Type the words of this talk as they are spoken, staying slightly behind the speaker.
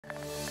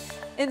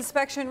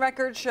Inspection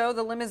records show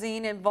the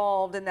limousine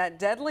involved in that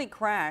deadly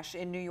crash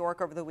in New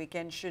York over the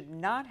weekend should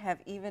not have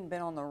even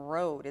been on the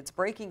road. Its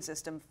braking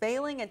system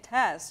failing a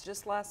test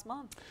just last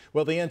month.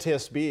 Well, the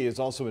NTSB is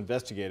also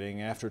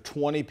investigating after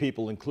 20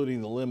 people, including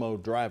the limo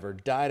driver,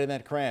 died in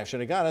that crash.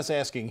 And it got us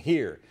asking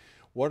here,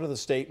 what are the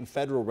state and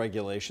federal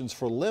regulations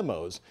for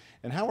limos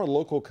and how are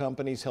local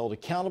companies held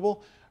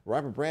accountable?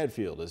 Robert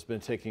Bradfield has been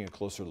taking a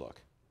closer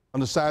look. On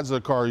the sides of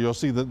the car, you'll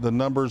see the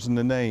numbers and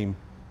the name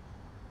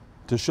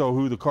to show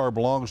who the car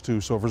belongs to,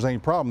 so if there's any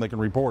problem, they can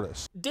report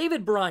us.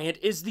 David Bryant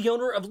is the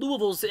owner of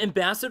Louisville's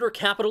Ambassador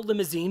Capital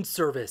Limousine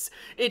Service.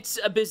 It's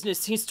a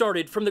business he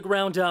started from the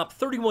ground up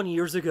 31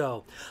 years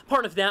ago.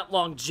 Part of that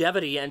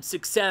longevity and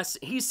success,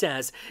 he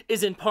says,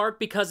 is in part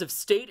because of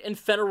state and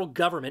federal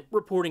government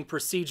reporting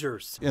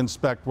procedures.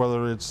 Inspect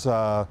whether it's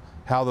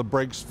how the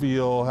brakes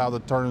feel, how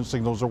the turn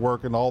signals are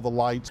working, all the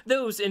lights.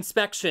 Those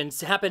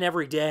inspections happen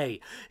every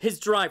day. His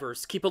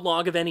drivers keep a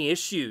log of any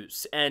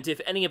issues, and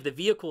if any of the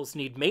vehicles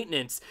need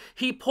maintenance,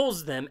 he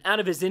pulls them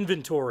out of his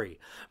inventory.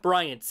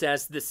 Bryant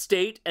says the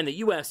state and the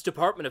U.S.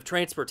 Department of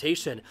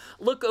Transportation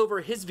look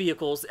over his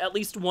vehicles at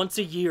least once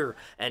a year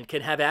and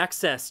can have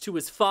access to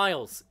his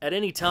files at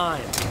any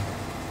time.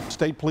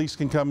 State police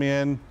can come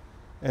in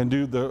and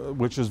do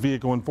which is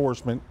vehicle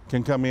enforcement,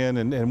 can come in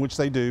and which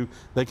they do.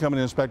 They come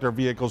and inspect our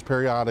vehicles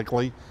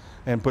periodically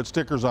and put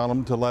stickers on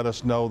them to let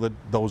us know that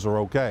those are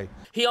okay.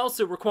 He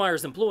also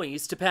requires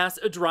employees to pass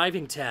a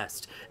driving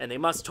test, and they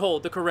must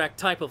hold the correct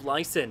type of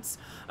license.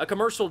 A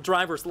commercial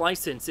driver's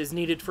license is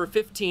needed for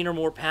 15 or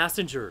more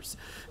passengers.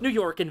 New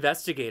York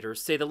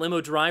investigators say the limo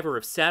driver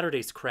of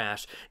Saturday's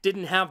crash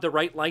didn't have the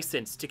right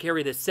license to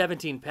carry the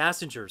 17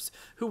 passengers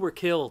who were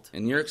killed.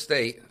 In New York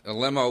State, a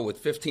limo with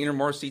 15 or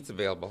more seats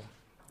available,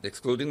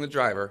 excluding the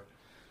driver,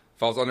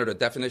 falls under the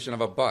definition of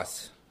a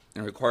bus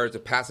and requires a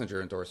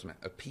passenger endorsement,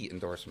 a P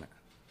endorsement.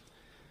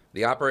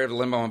 The operator of the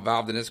limo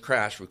involved in this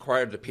crash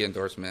required the P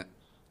endorsement,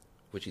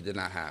 which he did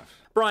not have.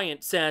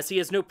 Bryant says he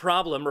has no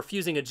problem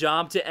refusing a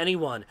job to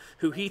anyone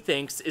who he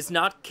thinks is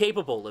not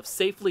capable of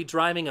safely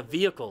driving a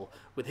vehicle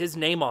with his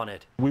name on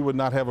it. We would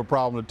not have a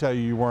problem to tell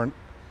you weren't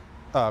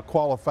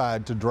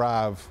qualified to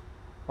drive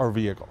our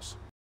vehicles.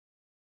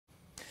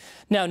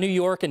 Now, New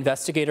York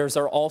investigators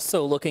are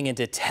also looking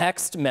into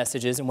text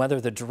messages and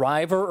whether the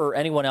driver or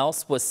anyone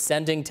else was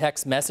sending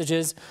text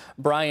messages.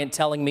 Bryant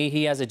telling me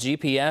he has a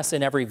GPS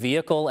in every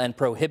vehicle and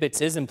prohibits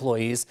his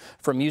employees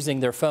from using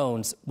their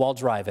phones while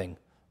driving.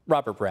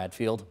 Robert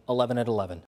Bradfield, 11 at 11.